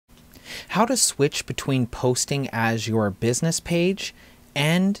how to switch between posting as your business page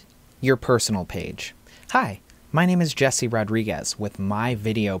and your personal page. Hi, my name is Jesse Rodriguez with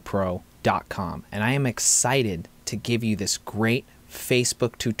MyVideoPro.com, and I am excited to give you this great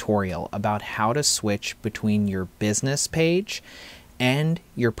Facebook tutorial about how to switch between your business page and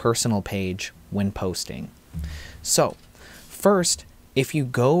your personal page when posting. So, first, if you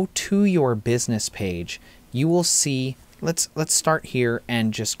go to your business page, you will see, let's start here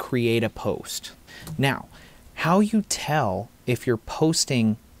and just create a post. Now, how you tell if you're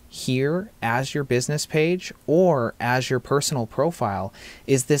posting here as your business page or as your personal profile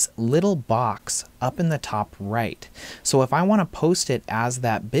is this little box up in the top right. So if I want to post it as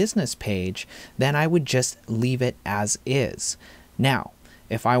that business page, then I would just leave it as is. Now,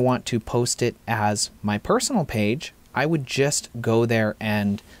 if I want to post it as my personal page, I would just go there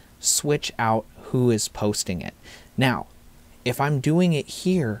and switch out who is posting it. Now, if I'm doing it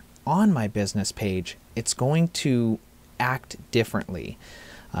here on my business page, it's going to act differently.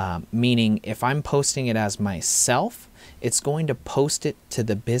 Meaning if I'm posting it as myself, it's going to post it to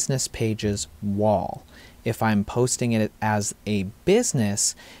the business page's wall. If I'm posting it as a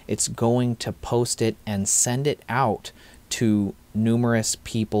business, it's going to post it and send it out to numerous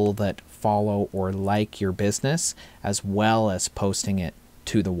people that follow or like your business, as well as posting it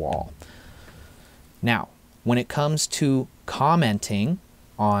to the wall. Now, when it comes to commenting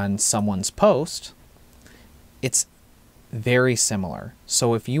on someone's post, it's very similar.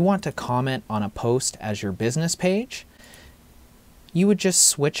 So if you want to comment on a post as your business page, you would just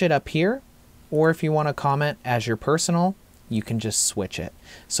switch it up here, or if you want to comment as your personal, you can just switch it.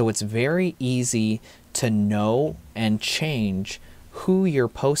 So it's very easy to know and change who you're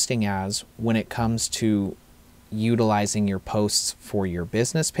posting as when it comes to utilizing your posts for your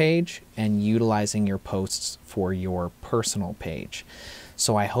business page and utilizing your posts for your personal page.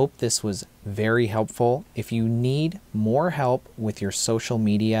 So I hope this was very helpful. If you need more help with your social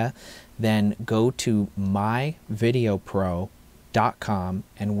media, then go to MyVideoPro.com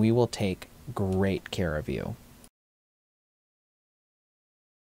and we will take great care of you.